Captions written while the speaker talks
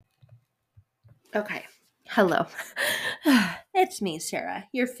Okay. Hello. It's me, Sarah,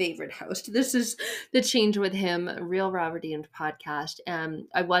 your favorite host. This is the Change with Him Real Raw Redeemed podcast. And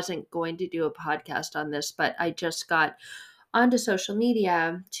I wasn't going to do a podcast on this, but I just got onto social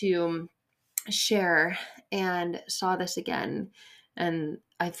media to share and saw this again. And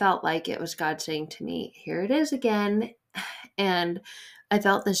I felt like it was God saying to me, here it is again. And I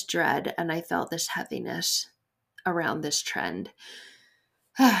felt this dread and I felt this heaviness around this trend.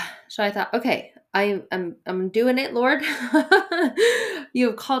 So I thought, okay, I'm doing it, Lord. You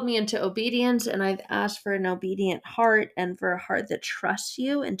have called me into obedience, and I've asked for an obedient heart and for a heart that trusts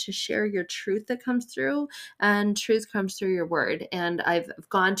you and to share your truth that comes through. And truth comes through your word. And I've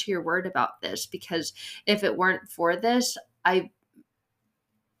gone to your word about this because if it weren't for this, I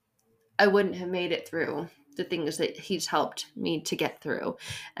wouldn't have made it through the things that he's helped me to get through.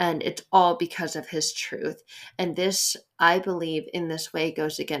 And it's all because of his truth. And this, I believe, in this way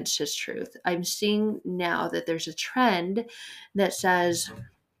goes against his truth. I'm seeing now that there's a trend that says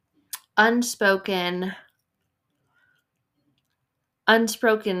unspoken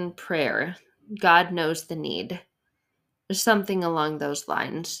prayer. God knows the need. Something along those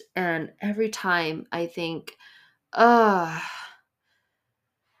lines. And every time I think, oh,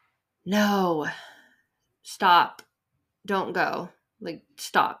 no, stop. Don't go. Like,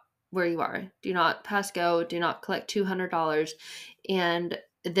 stop where you are. Do not pass go. Do not collect $200. And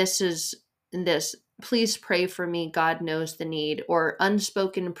this. Please pray for me. God knows the need. Or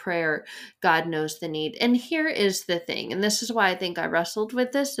unspoken prayer. God knows the need. And here is the thing. And this is why I think I wrestled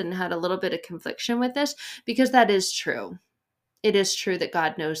with this and had a little bit of confliction with this, because that is true. It is true that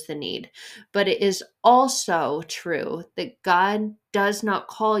God knows the need, but it is also true that God does not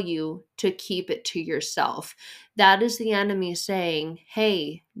call you to keep it to yourself. That is the enemy saying,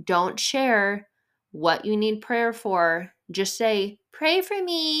 hey, don't share what you need prayer for. Just say, pray for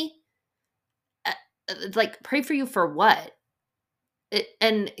me. Like, pray for you for what?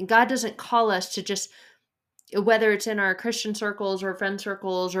 And God doesn't call us to just, whether it's in our Christian circles or friend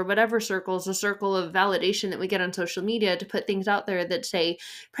circles or whatever circles, a circle of validation that we get on social media, to put things out there that say,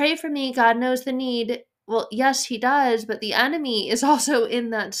 pray for me, God knows the need. Well, yes, he does, but the enemy is also in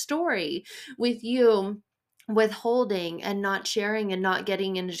that story with you withholding and not sharing and not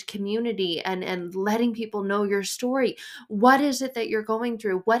getting into community and letting people know your story. What is it that you're going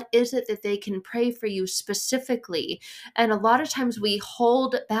through? What is it that they can pray for you specifically? And a lot of times we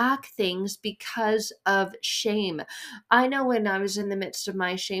hold back things because of shame. I know when I was in the midst of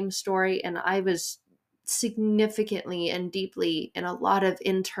my shame story and I was significantly and deeply in a lot of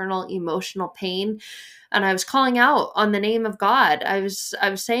internal emotional pain, and I was calling out on the name of God. I was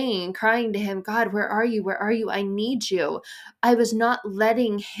saying and crying to him, God, where are you? Where are you? I need you. I was not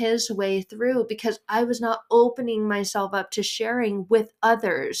letting his way through because I was not opening myself up to sharing with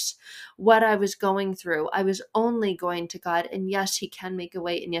others what I was going through. I was only going to God. And yes, he can make a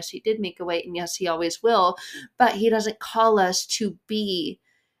way. And yes, he did make a way. And yes, he always will. But he doesn't call us to be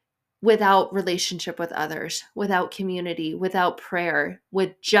without relationship with others, without community, without prayer,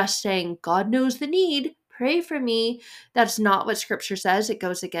 with just saying, God knows the need, pray for me. That's not what scripture says. It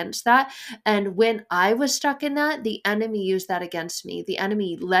goes against that. And when I was stuck in that, the enemy used that against me. The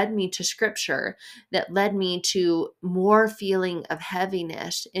enemy led me to scripture that led me to more feeling of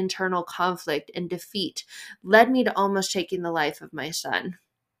heaviness, internal conflict, and defeat, led me to almost taking the life of my son,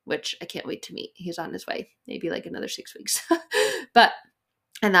 which I can't wait to meet. He's on his way, maybe like another 6 weeks. But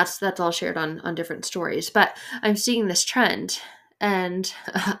and that's all shared on different stories. But I'm seeing this trend, and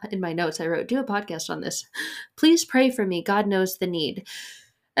in my notes I wrote, do a podcast on this. Please pray for me. God knows the need.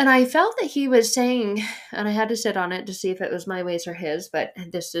 And I felt that he was saying, and I had to sit on it to see if it was my ways or his, but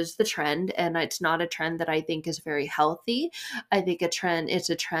this is the trend, and it's not a trend that I think is very healthy. I think it's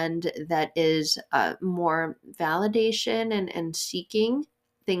a trend that is more validation and seeking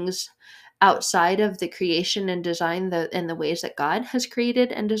things outside of the creation and design and the ways that God has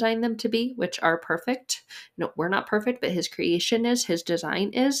created and designed them to be, which are perfect. No, we're not perfect, but his creation is, his design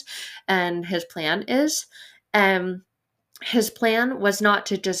is, and his plan is. His plan was not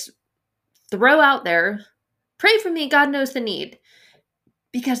to just throw out there, pray for me, God knows the need,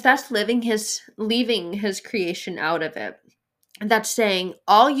 because that's leaving his creation out of it. That's saying,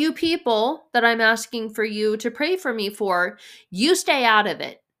 all you people that I'm asking for you to pray for me for, you stay out of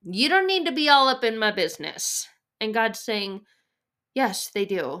it. You don't need to be all up in my business. And God's saying, yes, they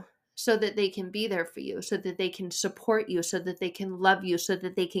do, so that they can be there for you, so that they can support you, so that they can love you, so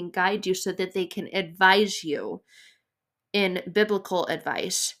that they can guide you, so that they can advise you in biblical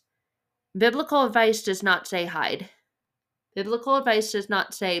advice. Biblical advice does not say hide. Biblical advice does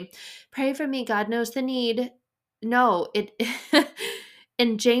not say, pray for me, God knows the need. No, it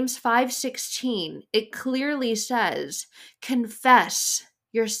In James 5:16, it clearly says, confess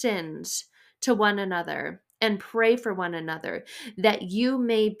your sins to one another and pray for one another that you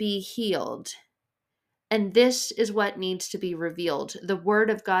may be healed. And this is what needs to be revealed: the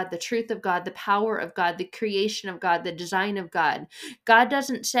word of God, the truth of God, the power of God, the creation of God, the design of God. God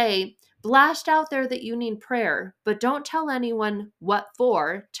doesn't say, blast out there that you need prayer, but don't tell anyone what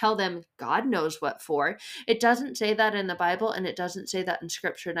for. Tell them God knows what for. It doesn't say that in the Bible, and it doesn't say that in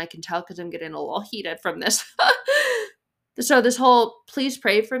scripture. And I can tell because I'm getting a little heated from this. So this whole please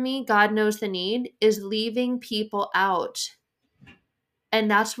pray for me, God knows the need, is leaving people out. And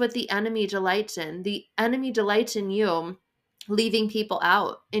that's what the enemy delights in. The enemy delights in you leaving people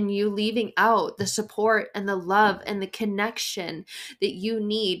out, and you leaving out the support and the love and the connection that you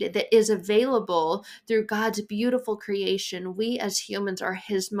need, that is available through God's beautiful creation. We as humans are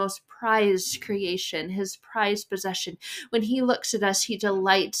his most prized creation, his prized possession. When he looks at us, he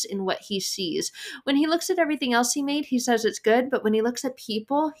delights in what he sees. When he looks at everything else he made, he says it's good. But when he looks at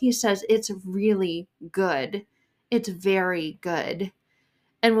people, he says it's really good. It's very good.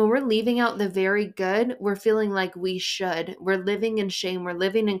 And when we're leaving out the very good, we're feeling like we should. We're living in shame. We're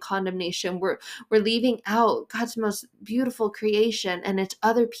living in condemnation. We're leaving out God's most beautiful creation, and it's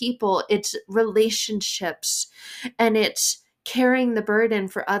other people, it's relationships, and it's carrying the burden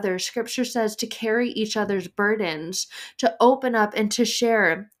for others. Scripture says to carry each other's burdens, to open up and to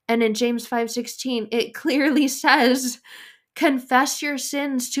share. And in James 5:16, it clearly says, confess your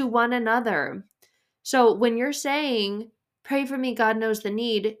sins to one another. So when you're saying, pray for me, God knows the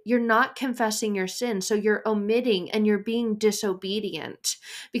need, you're not confessing your sin. So you're omitting and you're being disobedient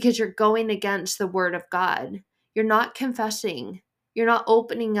because you're going against the word of God. You're not confessing. You're not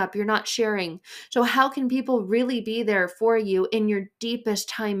opening up. You're not sharing. So how can people really be there for you in your deepest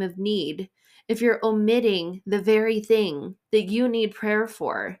time of need if you're omitting the very thing that you need prayer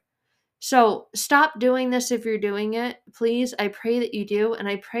for? So stop doing this if you're doing it. Please, I pray that you do. And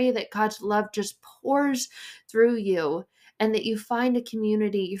I pray that God's love just pours through you, and that you find a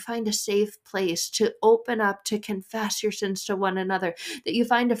community, you find a safe place to open up, to confess your sins to one another, that you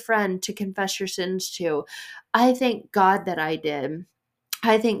find a friend to confess your sins to. I thank God that I did.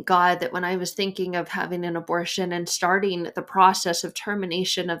 I thank God that when I was thinking of having an abortion and starting the process of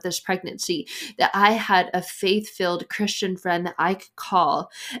termination of this pregnancy, that I had a faith-filled Christian friend that I could call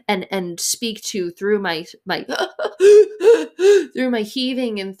and speak to through my through my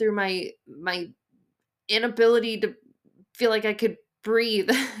heaving and through my inability to feel like I could breathe.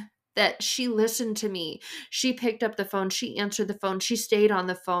 That she listened to me. She picked up the phone. She answered the phone. She stayed on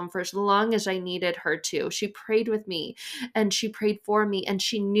the phone for as long as I needed her to. She prayed with me and she prayed for me, and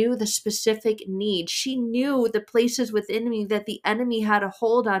she knew the specific need. She knew the places within me that the enemy had a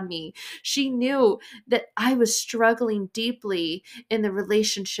hold on me. She knew that I was struggling deeply in the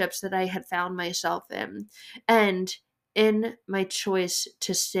relationships that I had found myself in, and in my choice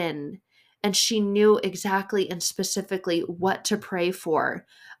to sin. And she knew exactly and specifically what to pray for.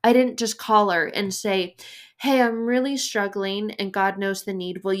 I didn't just call her and say, hey, I'm really struggling and God knows the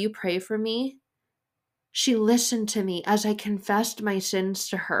need. Will you pray for me? She listened to me as I confessed my sins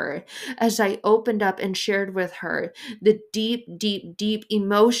to her, as I opened up and shared with her the deep, deep, deep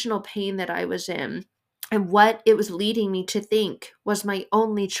emotional pain that I was in, and what it was leading me to think was my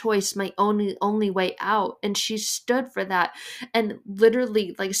only choice, my only way out. And she stood for that and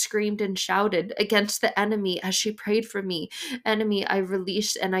literally like screamed and shouted against the enemy as she prayed for me. Enemy, I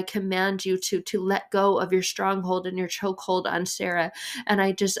release and I command you to let go of your stronghold and your chokehold on Sarah. And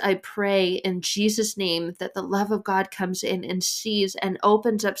I pray in Jesus' name that the love of God comes in and sees and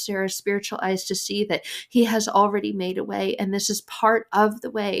opens up Sarah's spiritual eyes to see that he has already made a way, and this is part of the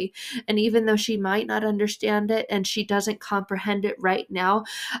way. And even though she might not understand it and she doesn't comprehend it right now,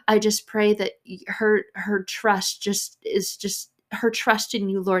 I just pray that her trust her trust in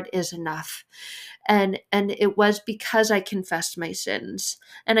you, Lord, is enough. And it was because I confessed my sins.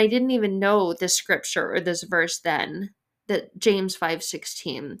 And I didn't even know this scripture or this verse then, that James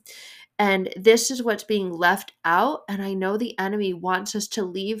 5:16. And this is what's being left out. And I know the enemy wants us to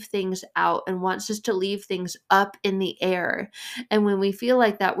leave things out and wants us to leave things up in the air. And when we feel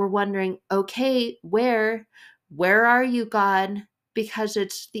like that, we're wondering, okay, where are you, God? Because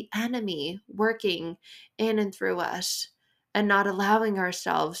it's the enemy working in and through us, and not allowing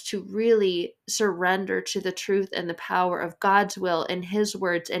ourselves to really surrender to the truth and the power of God's will and his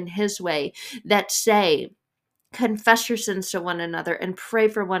words and his way that say, confess your sins to one another and pray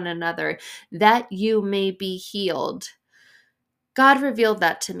for one another that you may be healed. God revealed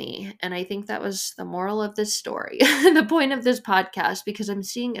that to me, and I think that was the moral of this story, the point of this podcast, because I'm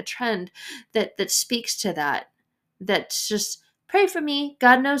seeing a trend that speaks to that. That's just pray for me.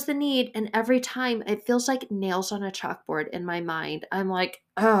 God knows the need. And every time it feels like nails on a chalkboard in my mind. I'm like,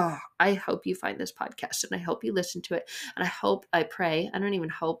 oh, I hope you find this podcast and I hope you listen to it. And I pray. I don't even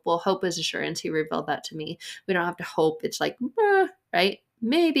hope. Well, hope is assurance. He revealed that to me. We don't have to hope. It's like, right?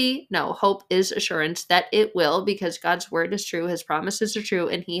 Maybe. No, hope is assurance that it will, because God's word is true. His promises are true,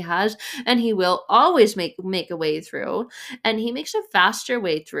 and he has, and he will always make a way through. And he makes a faster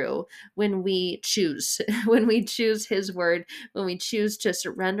way through when we choose, when we choose his word, when we choose to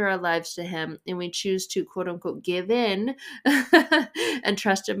surrender our lives to him, and we choose to quote unquote give in and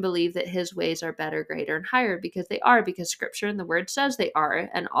trust and believe that his ways are better, greater, and higher, because they are, because scripture and the word says they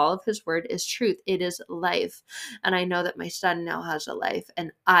are, and all of his word is truth. It is life. And I know that my son now has a life,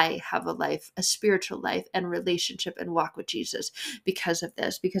 and I have a life, a spiritual life and relationship and walk with Jesus because of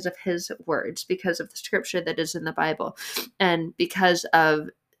this, because of his words, because of the scripture that is in the Bible, and because of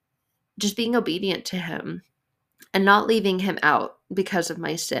just being obedient to him and not leaving him out because of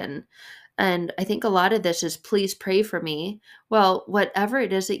my sin. And I think a lot of this is, please pray for me. Well, whatever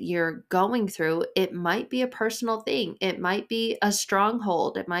it is that you're going through, it might be a personal thing. It might be a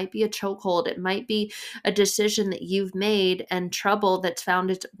stronghold. It might be a chokehold. It might be a decision that you've made and trouble that's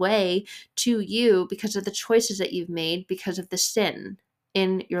found its way to you because of the choices that you've made, because of the sin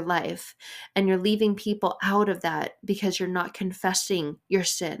in your life. And you're leaving people out of that because you're not confessing your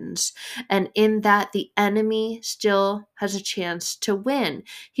sins. And in that, the enemy still has a chance to win.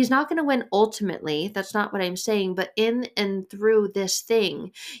 He's not going to win ultimately. That's not what I'm saying. But in and through this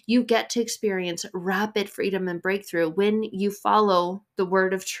thing, you get to experience rapid freedom and breakthrough when you follow the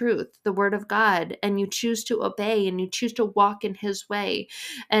word of truth, the word of God, and you choose to obey and you choose to walk in his way.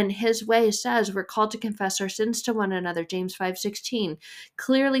 And his way says we're called to confess our sins to one another. James 5:16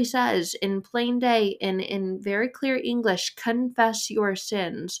 clearly says in plain day, in very clear English, confess your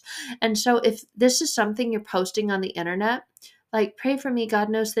sins. And so if this is something you're posting on the internet, like, pray for me, God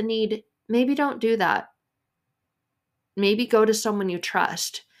knows the need, maybe don't do that. Maybe go to someone you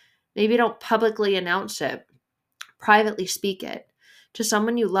trust. Maybe don't publicly announce it. Privately speak it to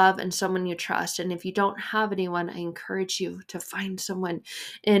someone you love and someone you trust. And if you don't have anyone, I encourage you to find someone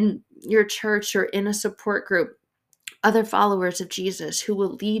in your church or in a support group, other followers of Jesus, who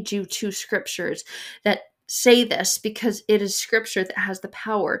will lead you to scriptures that say this, because it is scripture that has the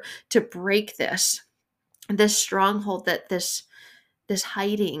power to break this stronghold that this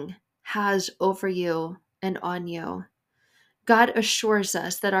hiding has over you and on you. God assures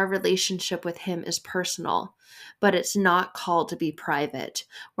us that our relationship with him is personal, but it's not called to be private.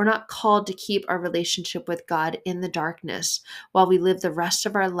 We're not called to keep our relationship with God in the darkness while we live the rest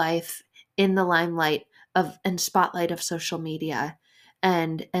of our life in the limelight of and spotlight of social media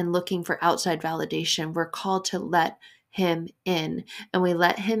and looking for outside validation. We're called to let him in, and we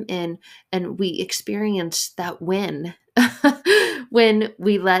let him in and we experience that win when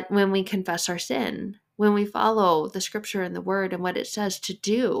we confess our sin, when we follow the scripture and the word and what it says to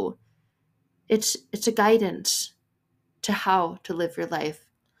do. It's a guidance to how to live your life.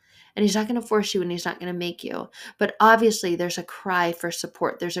 And he's not going to force you and he's not going to make you. But obviously there's a cry for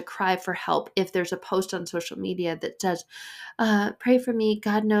support. There's a cry for help. If there's a post on social media that says, pray for me,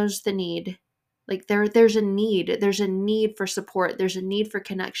 God knows the need. Like there's a need. There's a need for support. There's a need for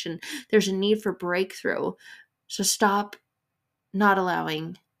connection. There's a need for breakthrough. So stop not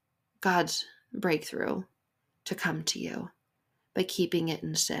allowing God's breakthrough to come to you by keeping it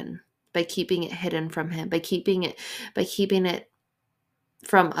in sin, by keeping it hidden from him, by keeping it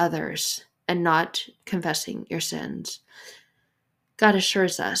from others and not confessing your sins. God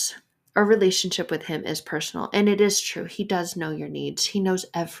assures us our relationship with him is personal, and it is true. He does know your needs. He knows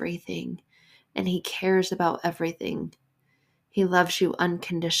everything, and he cares about everything. He loves you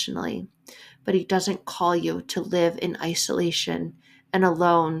unconditionally, but he doesn't call you to live in isolation and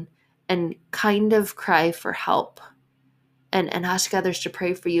alone and kind of cry for help and ask others to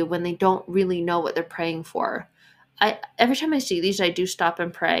pray for you when they don't really know what they're praying for. Every time I see these, I do stop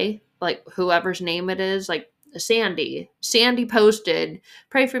and pray, like whoever's name it is, like Sandy posted,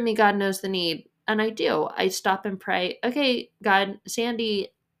 pray for me, God knows the need. And I do. I stop and pray. Okay, God, Sandy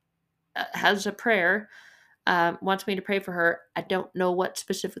has a prayer, wants me to pray for her. I don't know what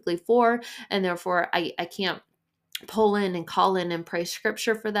specifically for, and therefore I can't pull in and call in and pray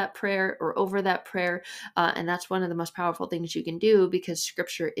scripture for that prayer or over that prayer. And that's one of the most powerful things you can do, because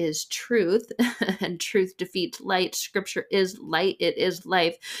scripture is truth and truth defeats light. Scripture is light. It is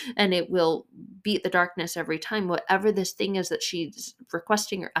life, and it will beat the darkness every time. Whatever this thing is that she's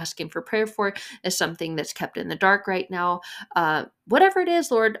requesting or asking for prayer for is something that's kept in the dark right now. Whatever it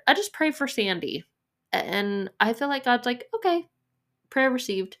is, Lord, I just pray for Sandy. And I feel like God's like, okay, prayer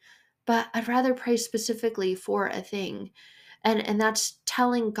received. But I'd rather pray specifically for a thing. And that's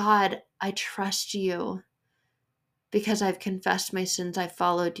telling God, I trust you because I've confessed my sins. I've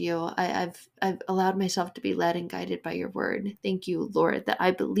followed you. I've allowed myself to be led and guided by your word. Thank you, Lord, that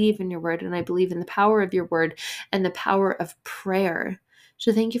I believe in your word and I believe in the power of your word and the power of prayer.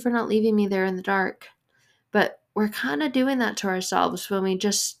 So thank you for not leaving me there in the dark. But we're kind of doing that to ourselves when we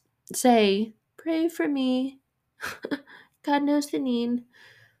just say, pray for me. God knows the need.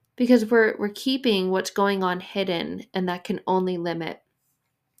 Because we're keeping what's going on hidden, and that can only limit.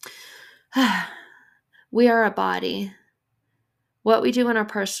 We are a body. What we do in our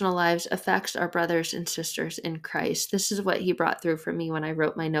personal lives affects our brothers and sisters in Christ. This is what he brought through for me when I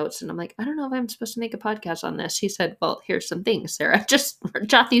wrote my notes. And I'm like, I don't know if I'm supposed to make a podcast on this. He said, well, here's some things, Sarah. Just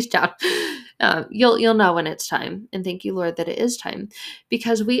jot these down. You'll know when it's time. And thank you, Lord, that it is time.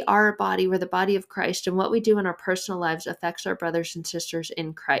 Because we are a body. We're the body of Christ. And what we do in our personal lives affects our brothers and sisters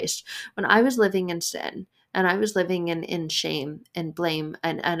in Christ. When I was living in sin, and I was living in shame and blame,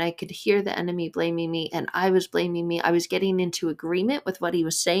 and I could hear the enemy blaming me, and I was blaming me. I was getting into agreement with what he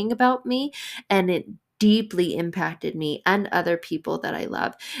was saying about me, and it deeply impacted me and other people that I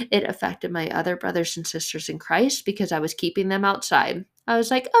love. It affected my other brothers and sisters in Christ because I was keeping them outside. I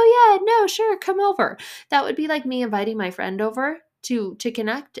was like, oh yeah, no, sure, come over. That would be like me inviting my friend over to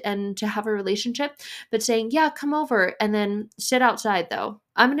connect and to have a relationship, but saying, yeah, come over, and then sit outside though.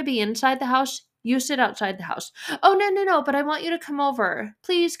 I'm going to be inside the house. You sit outside the house. Oh, no, but I want you to come over.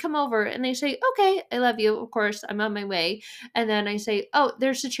 Please come over. And they say, okay, I love you. Of course, I'm on my way. And then I say, oh,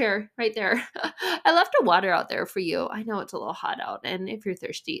 there's a chair right there. I left a water out there for you. I know it's a little hot out. And if you're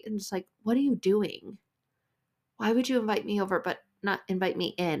thirsty, and it's like, what are you doing? Why would you invite me over, but not invite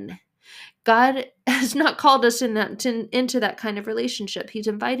me in? God has not called us into that kind of relationship. He's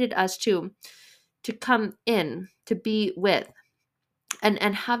invited us to come in, to be with, and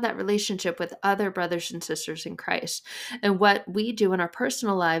have that relationship with other brothers and sisters in Christ. And what we do in our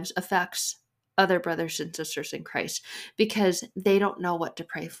personal lives affects other brothers and sisters in Christ because they don't know what to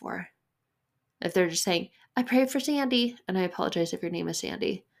pray for. If they're just saying, I pray for Sandy, and I apologize if your name is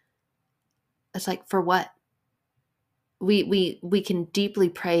Sandy. It's like, for what? We can deeply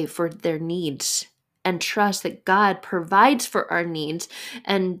pray for their needs and trust that God provides for our needs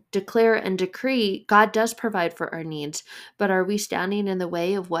and declare and decree God does provide for our needs. But are we standing in the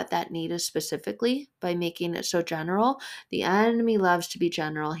way of what that need is specifically by making it so general? The enemy loves to be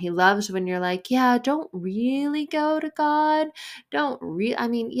general. He loves when you're like, yeah, don't really go to God.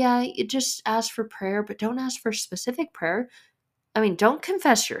 Yeah, you just ask for prayer, but don't ask for specific prayer. Don't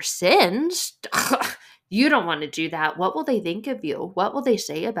confess your sins. You don't want to do that. What will they think of you? What will they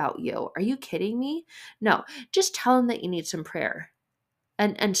say about you? Are you kidding me? No, just tell them that you need some prayer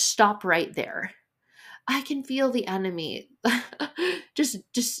and stop right there. I can feel the enemy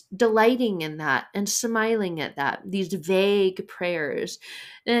just delighting in that and smiling at that, these vague prayers.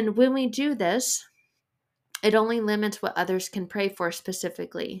 And when we do this, it only limits what others can pray for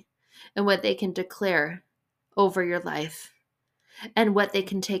specifically and what they can declare over your life and what they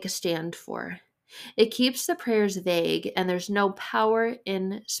can take a stand for. It keeps the prayers vague, and there's no power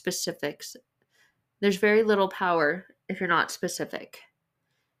in specifics. There's very little power if you're not specific.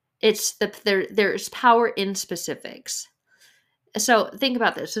 There's power in specifics. So think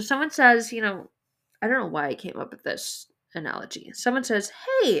about this. If someone says, I don't know why I came up with this analogy. Someone says,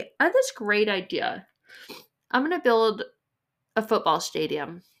 hey, I have this great idea. I'm going to build a football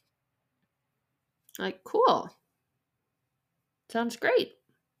stadium. Like, cool. Sounds great.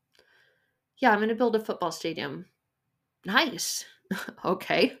 Yeah, I'm going to build a football stadium. Nice.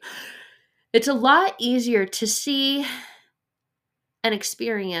 Okay. It's a lot easier to see and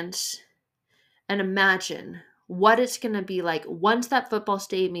experience and imagine what it's going to be like once that football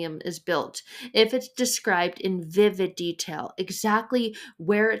stadium is built. If it's described in vivid detail, exactly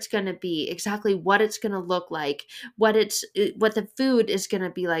where it's going to be, exactly what it's going to look like, what the food is going to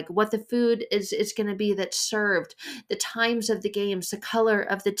be like, what the food is going to be that's served, the times of the games, the color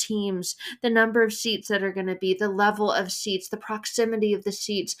of the teams, the number of seats that are going to be, the level of seats, the proximity of the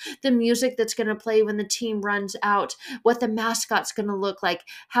seats, the music that's going to play when the team runs out, what the mascot's going to look like,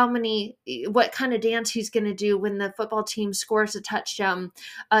 what kind of dance he's going to do when the football team scores a touchdown,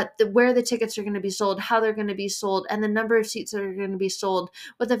 where the tickets are going to be sold, how they're going to be sold, and the number of seats that are going to be sold,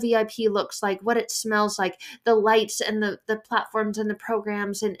 what the VIP looks like, what it smells like, the lights and the platforms and the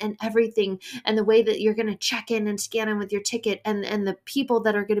programs and everything, and the way that you're going to check in and scan in with your ticket, and the people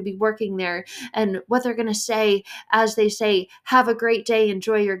that are going to be working there, and what they're going to say as they say, have a great day,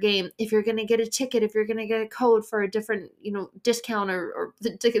 enjoy your game. If you're going to get a ticket, if you're going to get a code for a different, discount or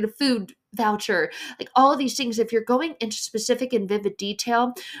to get a food voucher, like all of these things. If you're going into specific and vivid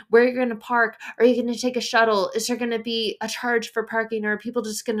detail, where you're going to park, are you going to take a shuttle? Is there going to be a charge for parking? Or are people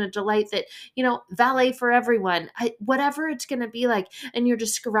just going to delight that, valet for everyone? Whatever it's going to be like, and you're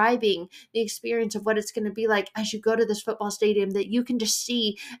describing the experience of what it's going to be like as you go to this football stadium, that you can just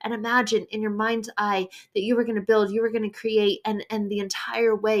see and imagine in your mind's eye that you were going to build, you were going to create, and the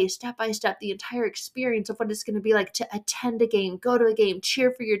entire way, step by step, the entire experience of what it's going to be like to attend a game, go to a game,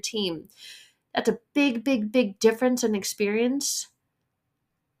 cheer for your team. That's a big, big, big difference in experience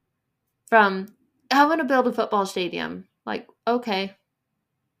from, I want to build a football stadium. Like, okay.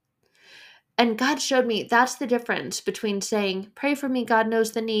 And God showed me that's the difference between saying, pray for me, God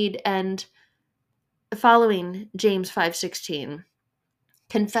knows the need, and following James 5:16.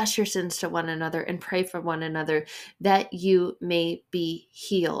 Confess your sins to one another and pray for one another that you may be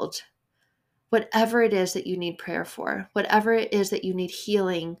healed. Whatever it is that you need prayer for, whatever it is that you need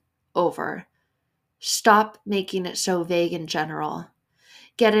healing over, stop making it so vague and general.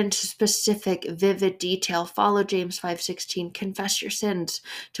 Get into specific, vivid detail. Follow James 5:16. Confess your sins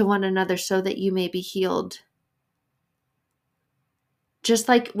to one another so that you may be healed. Just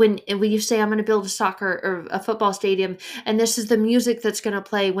like when you say, I'm going to build a soccer or a football stadium, and this is the music that's going to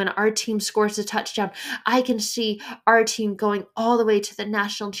play when our team scores a touchdown, I can see our team going all the way to the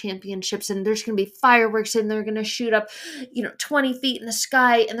national championships, and there's going to be fireworks, and they're going to shoot up, 20 feet in the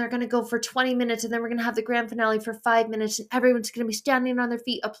sky, and they're going to go for 20 minutes, and then we're going to have the grand finale for 5 minutes, and everyone's going to be standing on their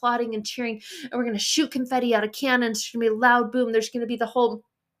feet, applauding and cheering, and we're going to shoot confetti out of cannons. There's going to be a loud boom. There's going to be the whole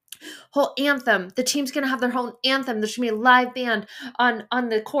anthem. The team's gonna have their whole anthem. There's gonna be a live band on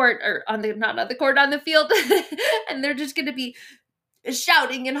the court, or not on the court, on the field, and they're just gonna be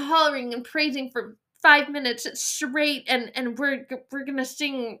shouting and hollering and praising for 5 minutes straight, and we're gonna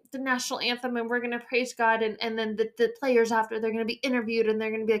sing the national anthem, and we're gonna praise God, and then the players after, they're gonna be interviewed, and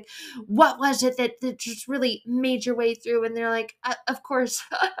they're gonna be like, what was it that just really made your way through? And they're like, of course,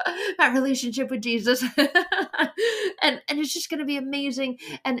 that relationship with Jesus. and it's just gonna be amazing,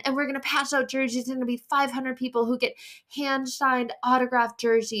 and we're gonna pass out jerseys. There's gonna be 500 people who get hand signed autographed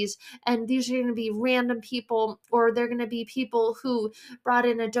jerseys, and these are gonna be random people, or they're gonna be people who brought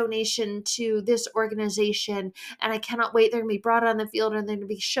in a donation to this organization, and I cannot wait. They're going to be brought on the field, and they're going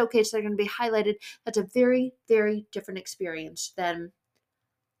to be showcased. They're going to be highlighted. That's a very, very different experience than,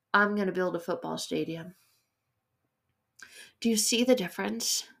 I'm going to build a football stadium. Do you see the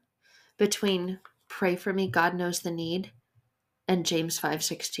difference between pray for me, God knows the need, and James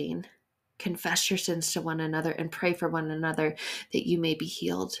 5:16? Confess your sins to one another and pray for one another that you may be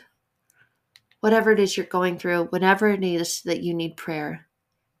healed. Whatever it is you're going through, whenever it is that you need prayer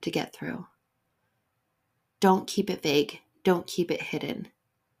to get through, don't keep it vague. Don't keep it hidden.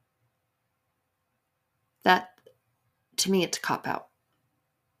 That, to me, it's a cop-out,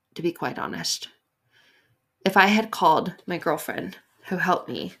 to be quite honest. If I had called my girlfriend, who helped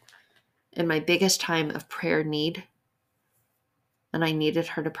me in my biggest time of prayer need, and I needed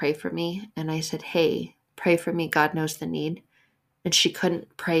her to pray for me, and I said, hey, pray for me, God knows the need, and she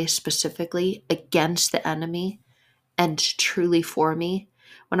couldn't pray specifically against the enemy and truly for me,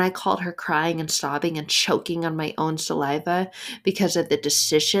 when I called her crying and sobbing and choking on my own saliva because of the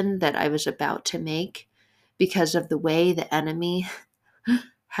decision that I was about to make, because of the way the enemy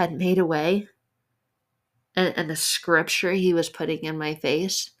had made a way, and the scripture he was putting in my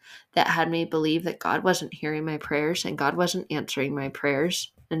face that had me believe that God wasn't hearing my prayers and God wasn't answering my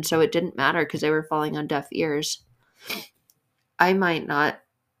prayers. And so it didn't matter because they were falling on deaf ears. I might not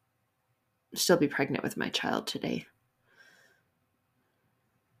still be pregnant with my child today.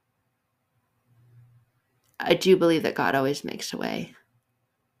 I do believe that God always makes a way.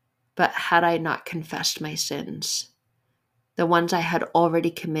 But had I not confessed my sins, the ones I had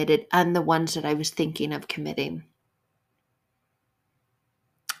already committed and the ones that I was thinking of committing,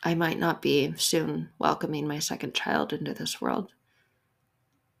 I might not be soon welcoming my second child into this world.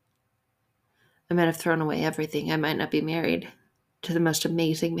 I might have thrown away everything. I might not be married to the most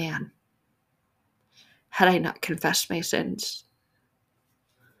amazing man had I not confessed my sins.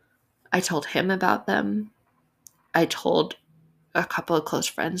 I told him about them. I told a couple of close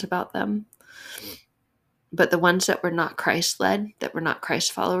friends about them. But the ones that were not Christ-led, that were not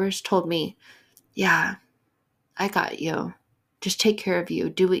Christ followers, told me, yeah, I got you. Just take care of you.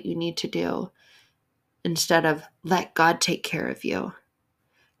 Do what you need to do. Instead of let God take care of you.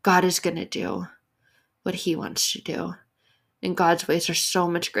 God is going to do what he wants to do. And God's ways are so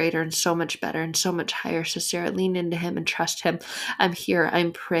much greater and so much better and so much higher. So Sarah, lean into him and trust him. I'm here.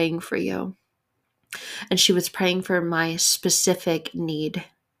 I'm praying for you. And she was praying for my specific need,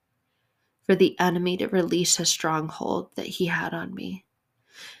 for the enemy to release a stronghold that he had on me.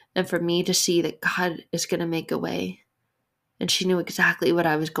 and for me to see that God is going to make a way. And she knew exactly what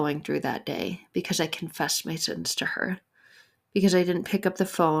I was going through that day because I confessed my sins to her. Because I didn't pick up the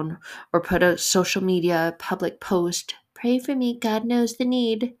phone or put a social media public post, pray for me, God knows the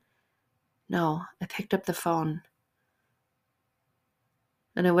need. No, I picked up the phone.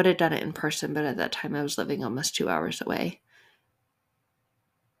 And I would have done it in person, but at that time I was living almost 2 hours away.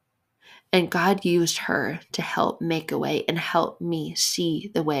 And God used her to help make a way and help me see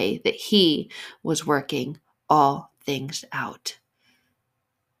the way that He was working all things out.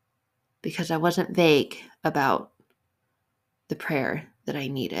 Because I wasn't vague about the prayer that I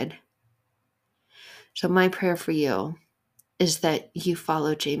needed. So my prayer for you is that you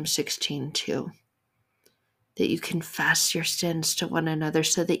follow James 16:2. That you confess your sins to one another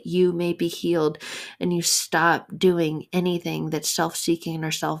so that you may be healed and you stop doing anything that's self-seeking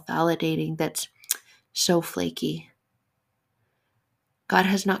or self-validating that's so flaky. God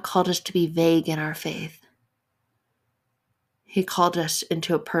has not called us to be vague in our faith. He called us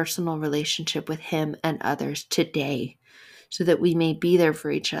into a personal relationship with Him and others today so that we may be there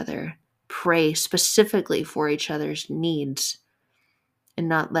for each other, pray specifically for each other's needs, and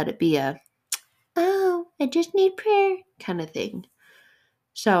not let it be a, oh, I just need prayer kind of thing.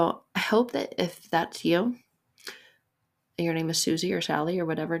 So I hope that if that's you, your name is Susie or Sally or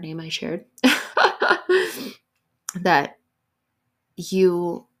whatever name I shared, that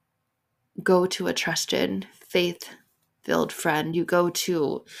you go to a trusted, faith-filled friend, you go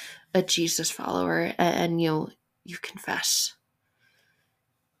to a Jesus follower, and you confess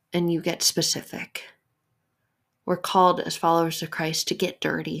and you get specific. We're called as followers of Christ to get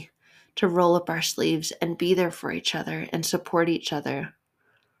dirty, to roll up our sleeves and be there for each other and support each other,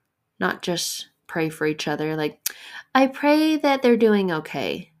 not just pray for each other like, I pray that they're doing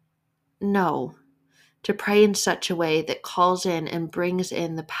okay. No. To pray in such a way that calls in and brings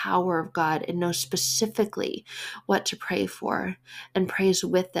in the power of God and knows specifically what to pray for and prays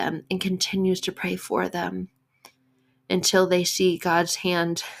with them and continues to pray for them until they see God's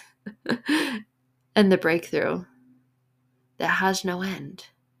hand and the breakthrough that has no end.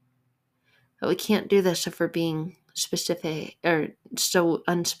 But we can't do this if we're being specific or so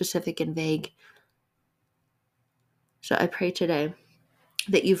unspecific and vague. So I pray today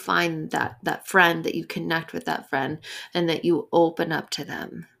that you find that friend, that you connect with that friend, and that you open up to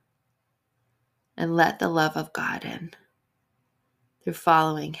them and let the love of God in through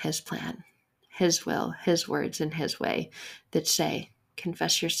following His plan, His will, His words, and His way that say,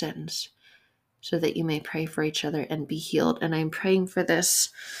 confess your sins so that you may pray for each other and be healed. And I'm praying for this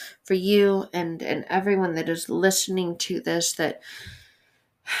for you and everyone that is listening to this, that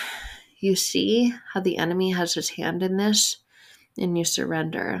you see how the enemy has his hand in this and you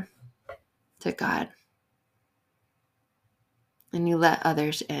surrender to God and you let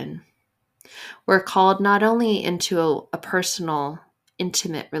others in. We're called not only into a personal,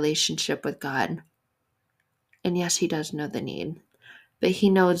 intimate relationship with God, and yes, He does know the need, but He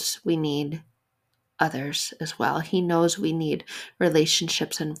knows we need others as well. He knows we need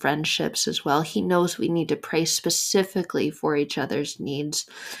relationships and friendships as well. He knows we need to pray specifically for each other's needs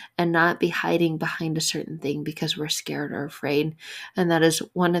and not be hiding behind a certain thing because we're scared or afraid. And that is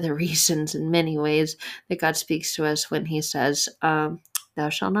one of the reasons in many ways that God speaks to us when He says, thou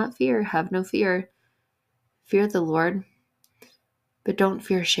shalt not fear, have no fear. Fear the Lord, but don't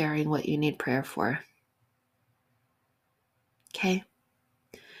fear sharing what you need prayer for. Okay?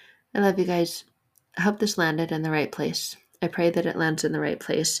 I love you guys. I hope this landed in the right place. I pray that it lands in the right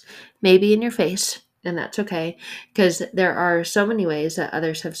place. Maybe in your face, and that's okay, because there are so many ways that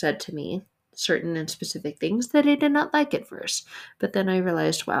others have said to me certain and specific things that I did not like at first. But then I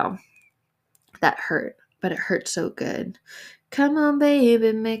realized, wow, that hurt, but it hurt so good. Come on,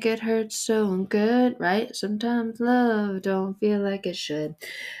 baby, make it hurt so good, right? Sometimes love don't feel like it should.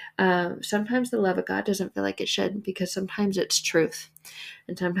 Sometimes the love of God doesn't feel like it should because sometimes it's truth.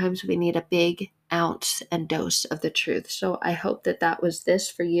 And sometimes we need a big ounce and dose of the truth. So I hope that that was this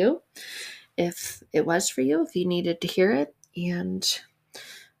for you. If it was for you, if you needed to hear it, and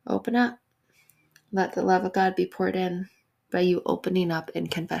open up. Let the love of God be poured in by you opening up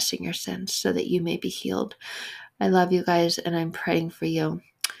and confessing your sins so that you may be healed. I love you guys, and I'm praying for you.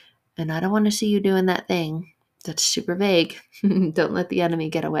 And I don't want to see you doing that thing that's super vague. Don't let the enemy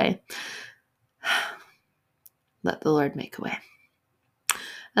get away. Let the Lord make a way.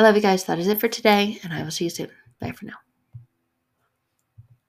 I love you guys. That is it for today, and I will see you soon. Bye for now.